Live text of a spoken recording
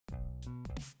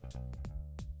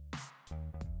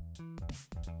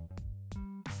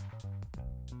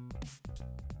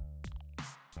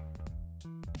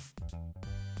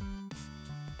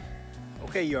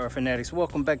Okay, yard fanatics,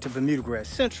 welcome back to Bermuda Grass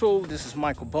Central. This is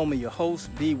Michael Bowman, your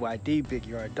host, BYD, Big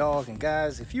Yard Dog. And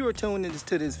guys, if you are tuning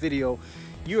into this video,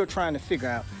 you are trying to figure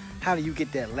out how do you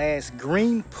get that last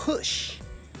green push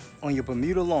on your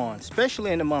Bermuda lawn,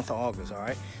 especially in the month of August, all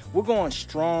right? We're going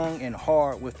strong and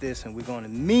hard with this, and we're going to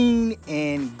mean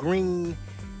and green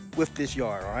with this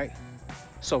yard, all right?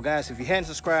 So guys, if you hadn't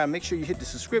subscribed, make sure you hit the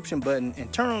subscription button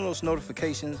and turn on those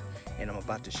notifications, and I'm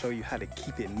about to show you how to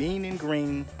keep it mean and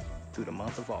green through the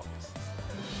month of August.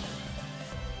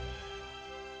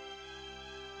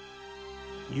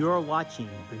 You are watching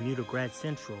Bermuda Grass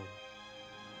Central,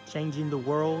 changing the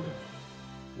world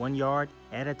 1 yard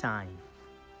at a time.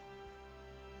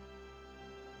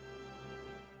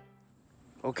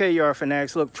 Okay, yard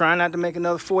fanatics, look, try not to make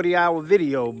another 40-hour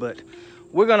video, but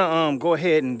we're gonna go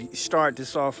ahead and start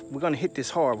this off. We're gonna hit this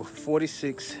hard with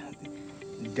 46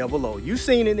 00. You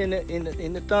seen it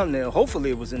in the thumbnail. Hopefully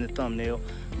it was in the thumbnail.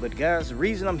 But guys, the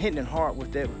reason I'm hitting it hard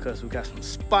with that because we got some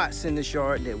spots in this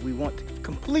yard that we want to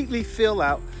completely fill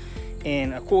out.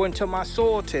 And according to my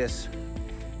soil test,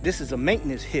 this is a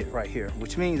maintenance hit right here,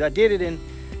 which means I did it in,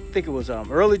 I think it was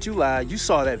early July. You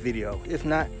saw that video. If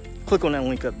not, click on that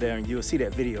link up there and you'll see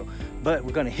that video. But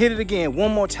we're gonna hit it again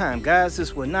one more time. Guys,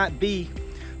 this will not be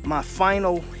my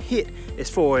final hit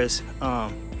as far as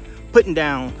putting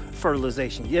down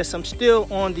fertilization. Yes, I'm still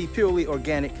on the purely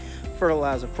organic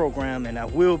fertilizer program, and I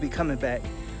will be coming back.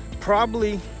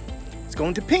 Probably, it's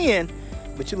going to depend,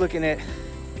 but you're looking at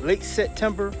late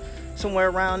September, somewhere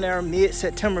around there,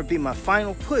 mid-September be my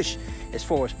final push as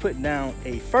far as putting down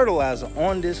a fertilizer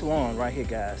on this lawn right here,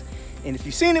 guys. And if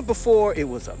you've seen it before, it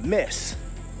was a mess,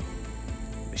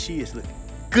 but she is looking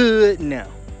good now.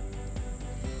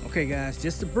 Okay guys,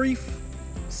 just a brief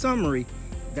summary.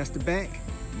 That's the back.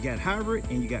 You got hybrid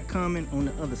and you got common on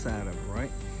the other side of it,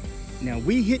 right? Now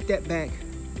we hit that back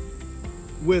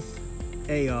with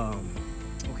a,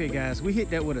 okay guys, we hit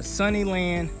that with a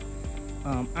Sunnyland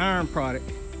iron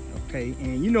product, okay?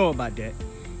 And you know about that.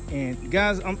 And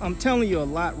guys, I'm telling you a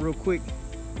lot real quick.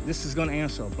 This is gonna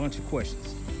answer a bunch of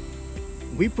questions.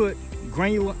 We put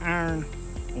granular iron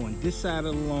on this side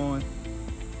of the lawn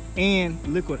and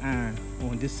liquid iron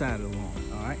on this side of the lawn,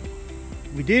 all right?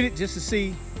 We did it just to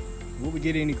see what we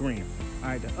get any greener. All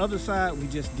right, the other side, we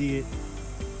just did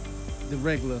the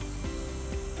regular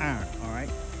iron, all right?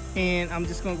 And I'm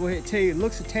just gonna go ahead and tell you, it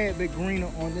looks a tad bit greener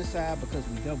on this side because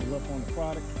we double up on the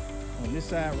product. On this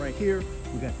side right here,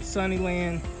 we got the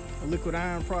Sunnyland liquid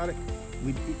iron product.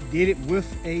 We did it with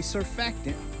a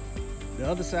surfactant. The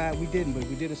other side we didn't, but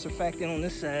we did a surfactant on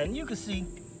this side, and you can see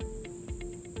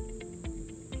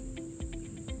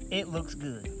it looks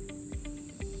good.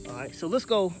 All right, so let's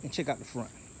go and check out the front.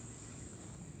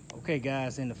 Okay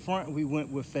guys, in the front we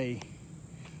went with a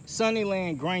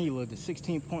Sunnyland granular, the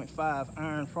 16.5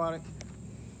 iron product,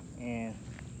 and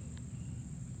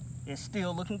it's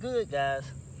still looking good, guys.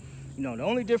 You know, the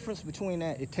only difference between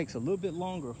that, it takes a little bit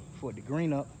longer for it to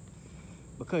green up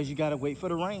because you gotta wait for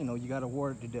the rain or you gotta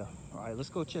water it to death. All right, let's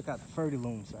go check out the Ferti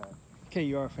Lome side. Okay,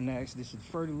 yard fanatics, this is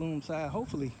the Ferti Lome side.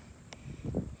 Hopefully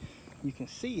you can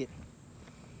see it.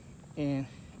 And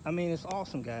I mean, it's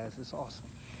awesome, guys, it's awesome.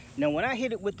 Now, when I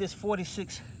hit it with this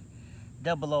 46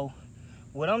 00,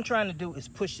 what I'm trying to do is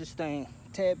push this thing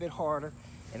a tad bit harder,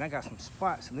 and I got some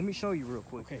spots. Let me show you real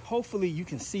quick. Okay, hopefully you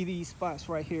can see these spots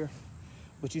right here,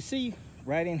 but you see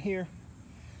right in here,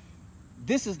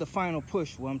 this is the final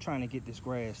push where I'm trying to get this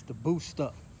grass to boost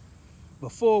up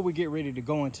before we get ready to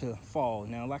go into fall.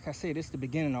 Now, like I said, it's the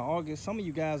beginning of August. Some of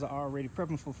you guys are already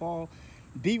prepping for fall.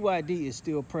 BYD is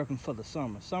still prepping for the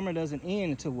summer. Summer doesn't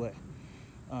end until what?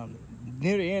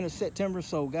 Near the end of September.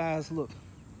 So guys, look,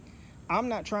 I'm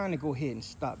not trying to go ahead and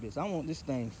stop this. I want this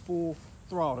thing full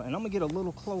throttle, and I'm gonna get a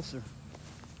little closer.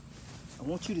 I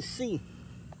want you to see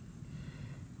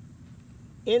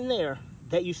in there,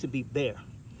 that used to be bare.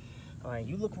 All right,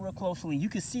 you look real closely, you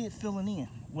can see it filling in.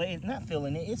 Well, it's not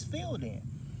filling in, it's filled in.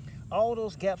 All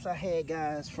those gaps I had,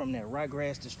 guys, from that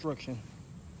ryegrass destruction,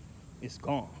 it's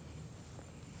gone.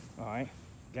 All right,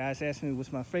 guys asked me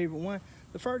what's my favorite one.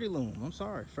 The Ferti Lome. I'm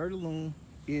sorry, Ferti Lome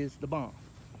is the bomb.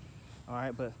 All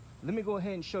right, but let me go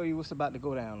ahead and show you what's about to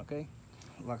go down, okay?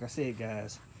 Like I said,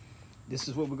 guys, this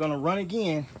is what we're gonna run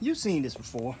again. You've seen this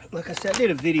before. Like I said, I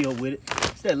did a video with it.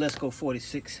 It's that Let's Go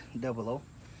 46 00. All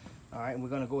right, we're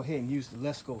gonna go ahead and use the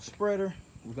Let's Go spreader.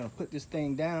 We're gonna put this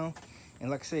thing down. And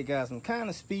like I said, guys, I'm kind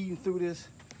of speeding through this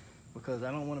because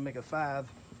I don't wanna make a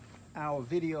 5-hour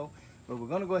video. But we're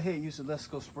gonna go ahead and use the Let's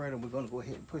Go spreader. We're gonna go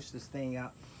ahead and push this thing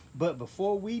out. But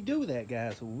before we do that,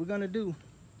 guys, what we're gonna do,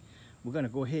 we're gonna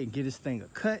go ahead and get this thing a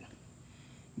cut,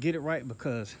 get it right,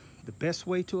 because the best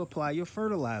way to apply your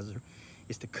fertilizer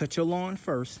is to cut your lawn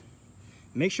first.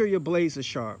 Make sure your blades are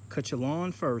sharp. Cut your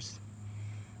lawn first.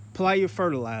 Apply your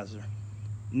fertilizer.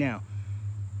 Now,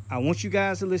 I want you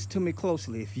guys to listen to me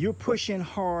closely. If you're pushing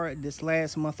hard this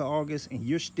last month of August and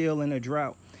you're still in a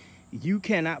drought, you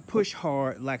cannot push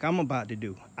hard like I'm about to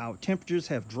do. Our temperatures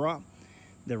have dropped.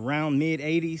 They're around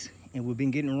mid-80s, and we've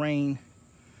been getting rain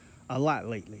a lot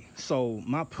lately. So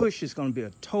my push is going to be a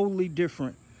totally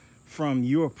different from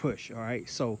your push, all right?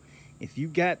 So if you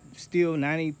got still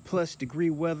 90+ degree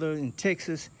weather in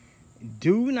Texas,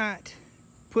 do not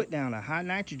put down a high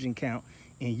nitrogen count,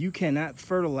 and you cannot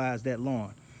fertilize that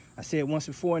lawn. I said once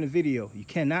before in the video, you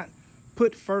cannot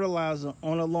put fertilizer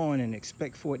on a lawn and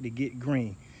expect for it to get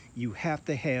green. You have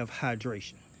to have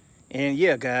hydration. And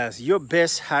yeah, guys, your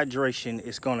best hydration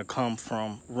is going to come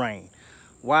from rain.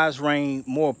 Why is rain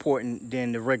more important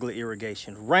than the regular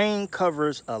irrigation? Rain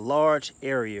covers a large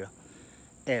area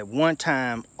at one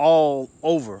time all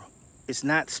over. It's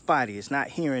not spotty. It's not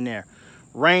here and there.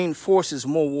 Rain forces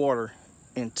more water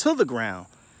into the ground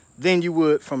than you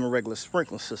would from a regular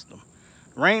sprinkler system.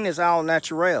 Rain is all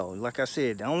natural. Like I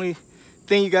said, the only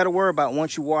thing you got to worry about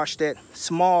once you wash that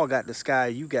smog out the sky,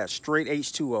 you got straight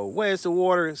H2O. Where's the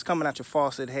water? It's coming out your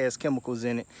faucet. It has chemicals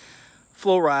in it,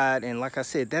 fluoride, and like I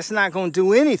said, that's not going to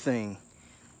do anything.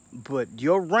 But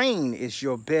your rain is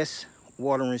your best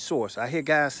watering source. I hear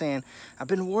guys saying, I've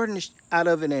been watering out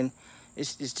of it and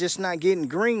it's just not getting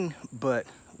green. But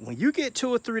when you get 2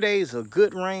 or 3 days of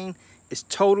good rain, it's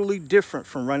totally different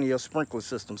from running your sprinkler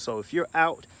system. So if you're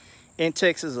out in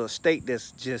Texas, or a state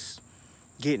that's just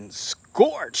getting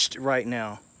scorched right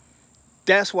now,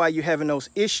 that's why you're having those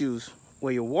issues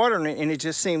where you're watering it and it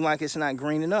just seems like it's not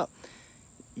greening up.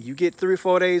 You get 3 or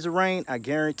 4 days of rain, I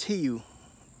guarantee you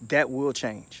that will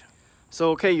change.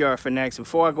 So okay, yard fanatics,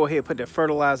 before I go ahead and put that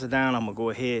fertilizer down, I'm gonna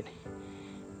go ahead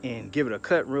and give it a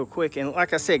cut real quick. And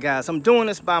like I said, guys, I'm doing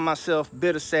this by myself.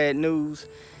 Bit of sad news.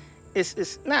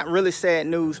 It's not really sad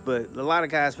news, but a lot of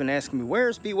guys been asking me,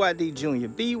 where's BYD Jr.?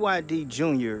 BYD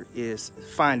Jr. is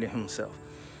finding himself.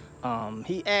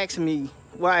 He asked me,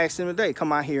 well, I asked him today,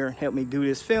 come out here and help me do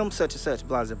this film, such and such,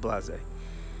 blase, blase.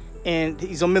 And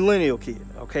he's a millennial kid,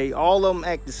 okay? All of them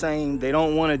act the same. They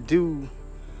don't want to do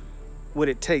what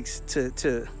it takes to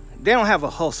they don't have a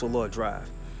hustle or a drive.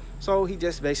 So he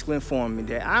just basically informed me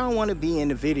that I don't want to be in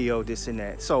the video, this and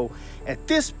that. So at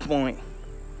this point,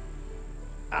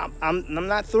 I'm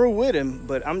not through with him,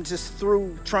 but I'm just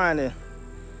through trying to.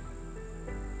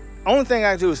 Only thing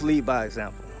I do is lead by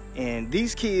example. And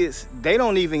these kids, they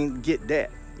don't even get that,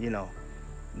 you know.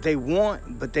 They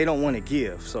want, but they don't want to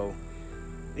give. So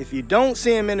if you don't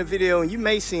see him in the video, and you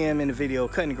may see him in the video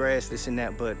cutting grass, this and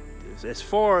that, but as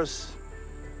far as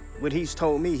what he's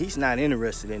told me, he's not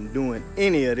interested in doing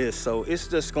any of this. So it's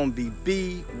just going to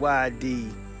be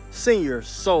BYD Senior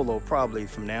solo probably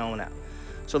from now on out.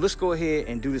 So let's go ahead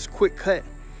and do this quick cut,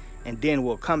 and then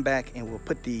we'll come back and we'll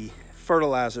put the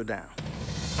fertilizer down.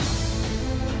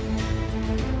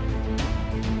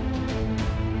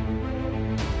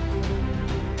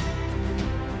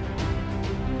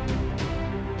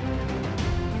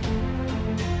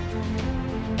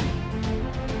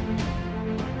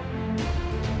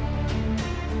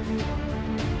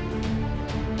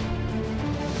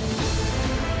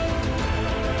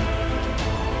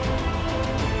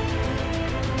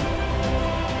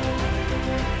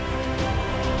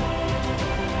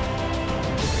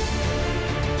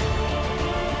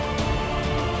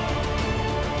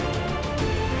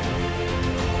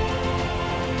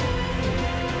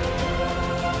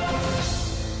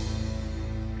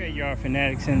 Yard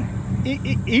fanatics, and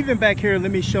even back here, let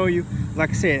me show you. Like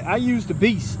I said, I used the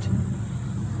beast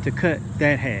to cut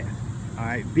that half. All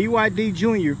right, BYD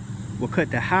Jr. will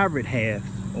cut the hybrid half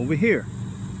over here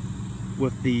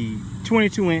with the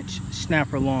 22-inch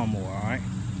snapper lawnmower. All right,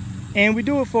 and we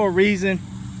do it for a reason.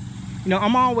 You know,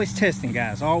 I'm always testing,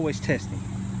 guys, always testing.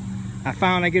 I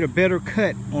found I get a better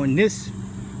cut on this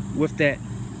with that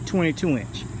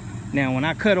 22-inch. Now when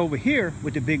I cut over here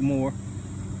with the big mower,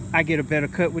 I get a better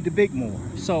cut with the big mower.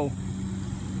 So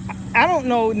I don't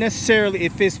know necessarily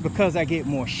if it's because I get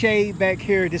more shade back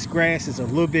here. This grass is a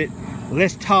little bit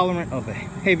less tolerant of a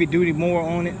heavy duty mower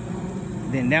on it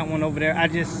than that one over there.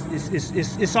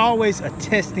 It's always a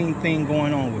testing thing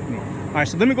going on with me. All right,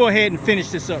 so let me go ahead and finish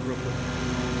this up real quick.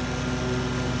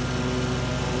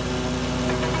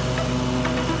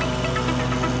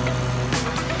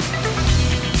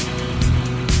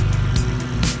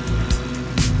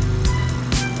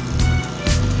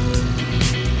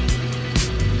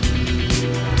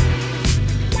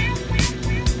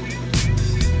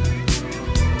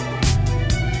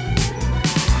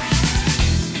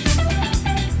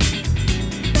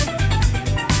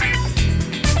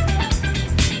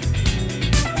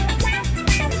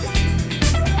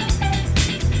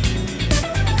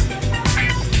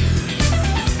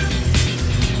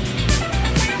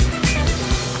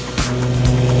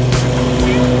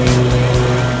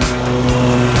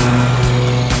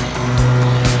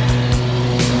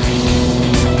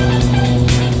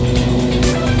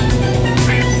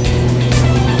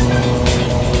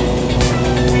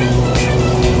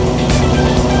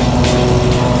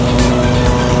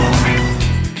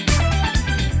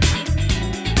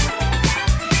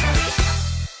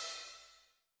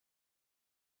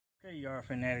 Hey yard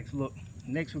fanatics, look,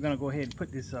 next we're gonna go ahead and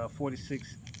put this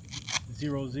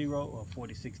 4600 or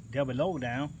 4600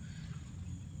 down,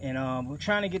 and we're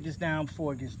trying to get this down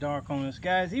before it gets dark on us,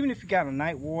 guys. Even if you got a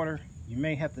night water, you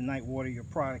may have to night water your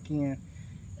product in.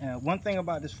 One thing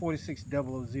about this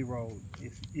 4600,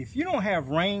 if you don't have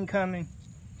rain coming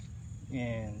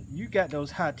and you got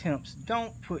those high temps,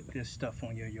 don't put this stuff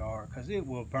on your yard because it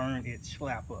will burn its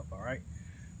slap up. All right,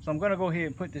 so I'm gonna go ahead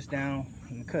and put this down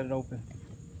and cut it open.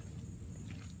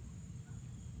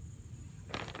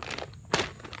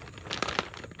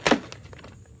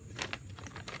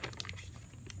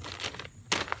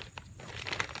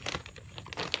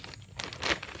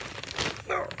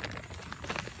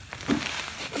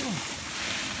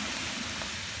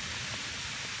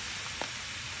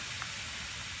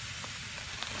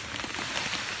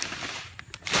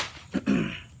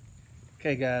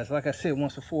 Okay guys, like I said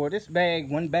once before, this bag,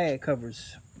 one bag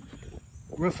covers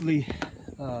roughly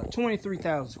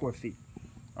 23,000 square feet.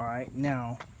 All right,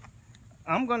 now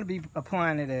I'm going to be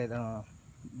applying it at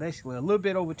basically a little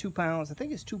bit over 2 pounds. I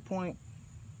think it's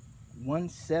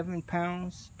 2.17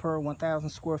 pounds per 1,000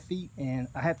 square feet. And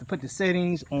I have to put the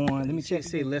settings on, let me check,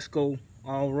 say let's go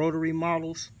all rotary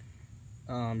models,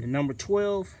 the number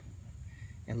 12.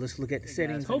 And let's look at the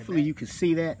settings. Hopefully you can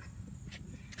see that.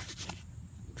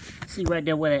 See right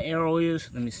there where that arrow is?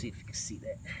 Let me see if you can see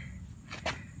that.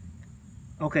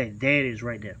 Okay, there it is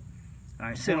right there. All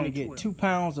right, so I'm going to get 2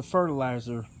 pounds of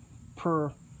fertilizer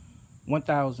per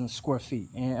 1,000 square feet.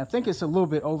 And I think it's a little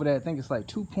bit over that. I think it's like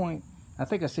I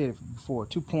think I said it before,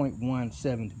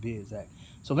 2.17 to be exact.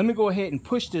 So let me go ahead and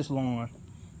push this lawn,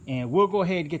 and we'll go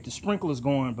ahead and get the sprinklers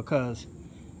going because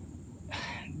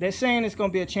they're saying it's going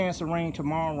to be a chance of rain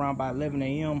tomorrow around by 11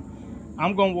 a.m.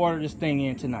 I'm going to water this thing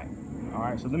in tonight. All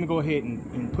right, so let me go ahead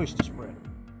and push the spreader.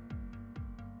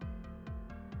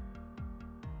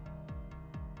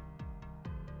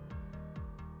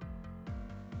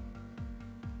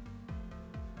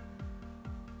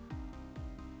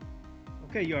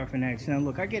 Okay, yard fanatics. Now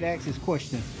look, I get asked this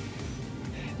question.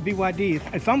 BYD,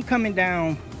 if I'm coming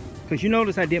down, because you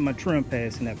notice I did my trim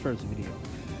pass in that first video.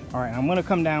 All right, I'm gonna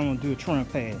come down and do a trim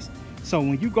pass. So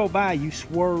when you go by, you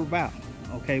swerve out,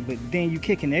 okay? But then you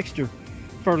kick an extra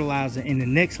fertilizer in the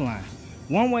next line.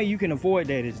 One way you can avoid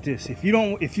that is this: if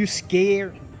you're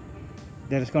scared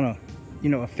that it's gonna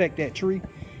affect that tree,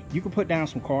 you can put down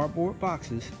some cardboard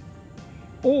boxes,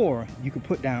 or you can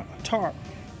put down a tarp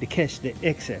to catch the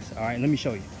excess. All right, let me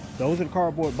show you. Those are the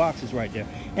cardboard boxes right there,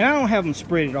 and I don't have them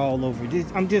spread it all over.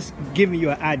 I'm just giving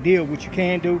you an idea of what you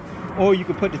can do, or you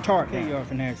can put the tarp down. Yard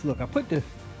fanatics, look, I put the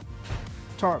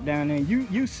tarp down there.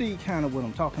 You see kind of what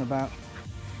I'm talking about.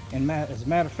 And as a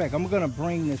matter of fact, I'm gonna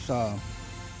bring this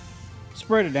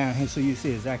spreader down here so you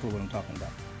see exactly what I'm talking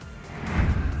about.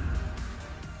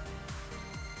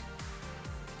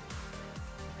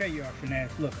 Okay, yard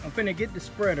fanatics, look, I'm finna get the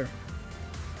spreader,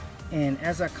 and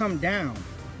as I come down,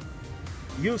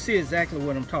 you'll see exactly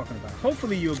what I'm talking about.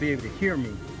 Hopefully you'll be able to hear me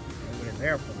over this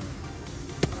airplane.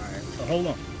 All right, so hold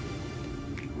on.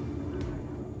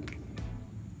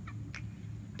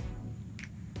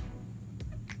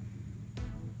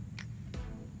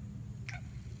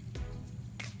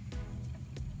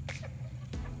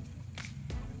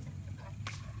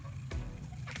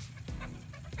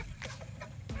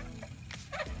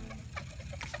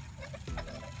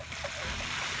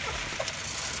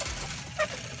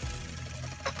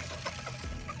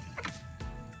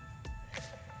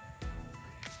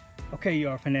 Okay,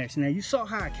 yard fanatics. Now you saw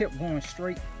how I kept going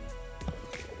straight.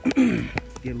 Get a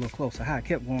little closer. How I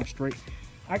kept going straight.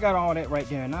 I got all that right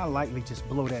there, and I lightly just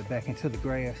blow that back into the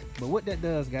grass. But what that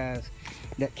does, guys,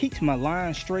 that keeps my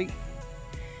line straight.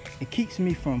 It keeps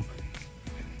me from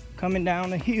coming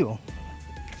down the hill.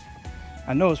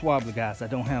 I know it's wobbly, guys. I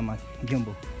don't have my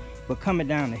gimbal, but coming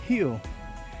down the hill,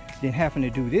 then having to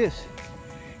do this,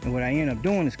 and what I end up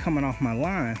doing is coming off my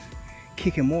line,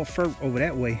 kicking more fert over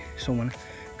that way. So when I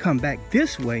come back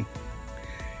this way,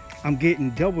 I'm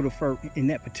getting double the fert in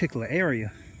that particular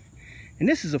area. And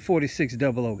this is a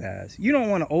 4600, guys. You don't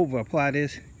want to over apply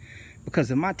this, because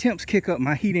if my temps kick up,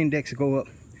 my heat index go up,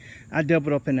 I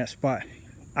double up in that spot,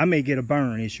 I may get a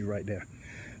burn issue right there.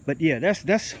 But yeah,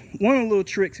 that's one of the little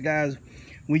tricks, guys,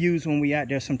 we use when we out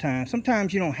there sometimes.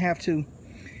 Sometimes you don't have to.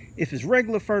 If it's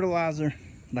regular fertilizer,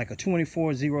 like a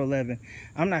 24011,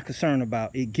 I'm not concerned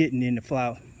about it getting in the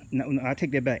flower. No, I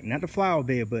take that back. Not the flower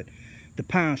bed, but the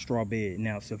pine straw bed.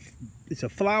 Now, if it's a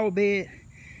flower bed,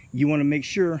 you want to make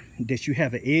sure that you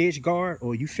have an edge guard,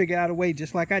 or you figure out a way,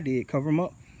 just like I did, cover them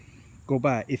up, go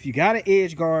by. If you got an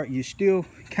edge guard, you're still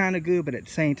kind of good, but at the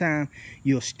same time,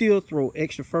 you'll still throw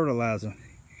extra fertilizer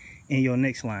in your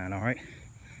next line. All right.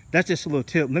 that's just a little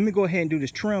tip. Let me go ahead and do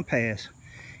this trim pass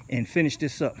and finish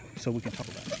this up so we can talk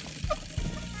about it.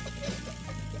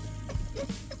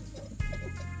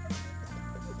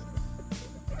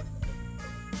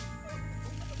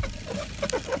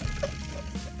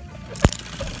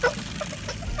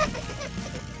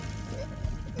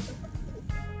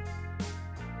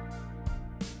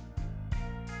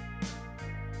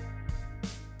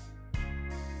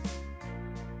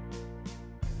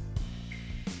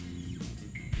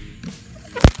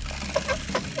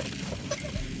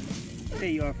 There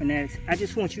you are, fanatics. I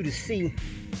just want you to see.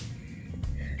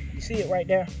 You see it right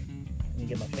there? Let me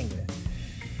get my finger there.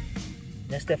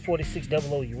 That's that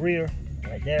 4600 urea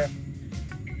right there.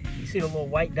 You see the little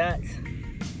white dots?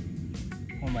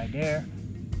 One right there.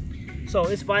 So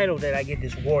it's vital that I get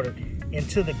this watered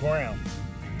into the ground.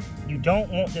 You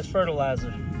don't want this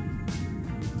fertilizer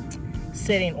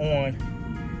sitting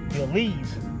on your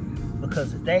leaves,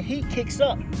 because if that heat kicks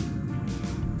up,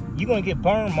 you're gonna get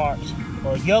burn marks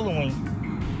or yellowing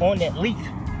on that leaf.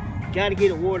 Got to get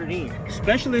it watered in,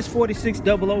 especially this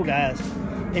 4600, guys.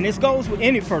 And this goes with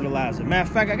any fertilizer. Matter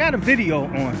of fact, I got a video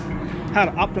on how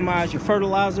to optimize your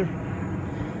fertilizer.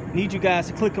 Need you guys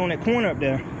to click on that corner up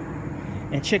there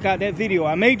and check out that video.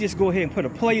 I may just go ahead and put a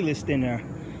playlist in there.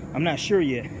 I'm not sure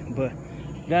yet, but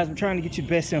guys, I'm trying to get you the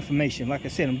best information. Like I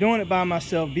said, I'm doing it by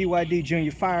myself. BYD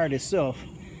Junior fired itself.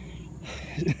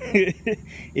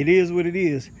 It is what it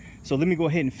is. So let me go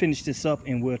ahead and finish this up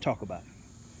and we'll talk about it.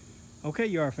 Okay,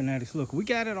 yard fanatics, look, we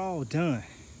got it all done.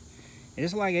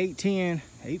 It's like 8:10,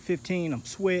 8:15. I'm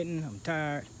sweating, I'm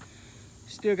tired.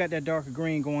 Still got that darker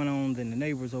green going on than the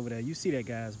neighbors over there. You see that,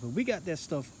 guys, but we got that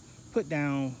stuff put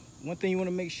down. One thing you want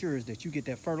to make sure is that you get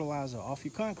that fertilizer off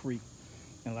your concrete.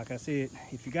 And like I said,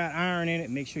 if you got iron in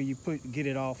it, make sure you get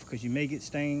it off, because you may get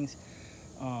stains.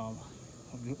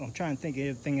 I'm trying to think of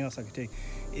everything else I could tell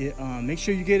you. Make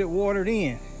sure you get it watered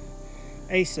in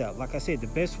ASAP. Like I said, the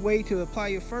best way to apply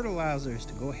your fertilizer is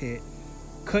to go ahead,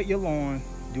 cut your lawn,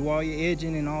 do all your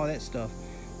edging and all that stuff,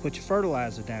 put your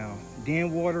fertilizer down,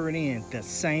 then water it in the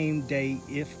same day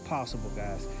if possible,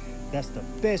 guys. That's the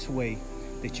best way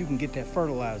that you can get that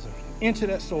fertilizer into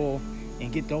that soil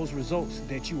and get those results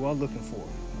that you are looking for.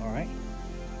 All right.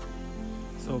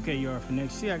 So okay, yard for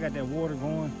next. See, I got that water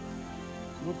going.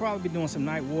 We'll probably be doing some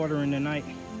night watering tonight.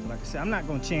 Like I said, I'm not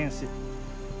gonna chance it.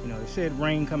 You know, they said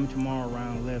rain coming tomorrow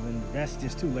around 11. That's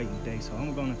just too late in the day, so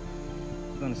I'm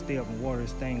gonna stay up and water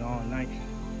this thing all night.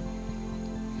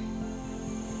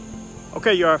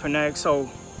 Okay, yard fanatics,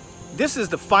 so this is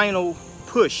the final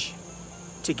push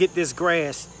to get this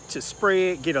grass to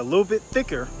spread, get a little bit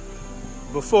thicker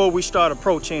before we start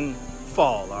approaching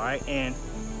fall. All right, and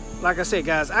like I said,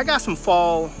 guys, I got some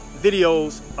fall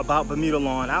videos about Bermuda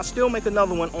lawn. I'll still make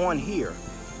another one on here,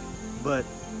 but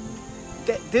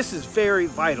this is very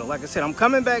vital. Like I said, I'm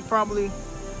coming back probably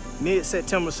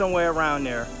mid-September, somewhere around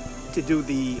there, to do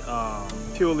the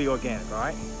purely organic. All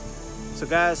right, so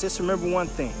guys, just remember one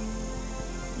thing.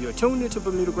 You're tuned into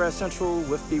Bermuda Grass Central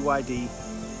with BYD.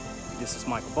 This is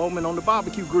Michael Bowman on the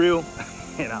barbecue grill,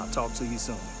 and I'll talk to you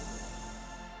soon.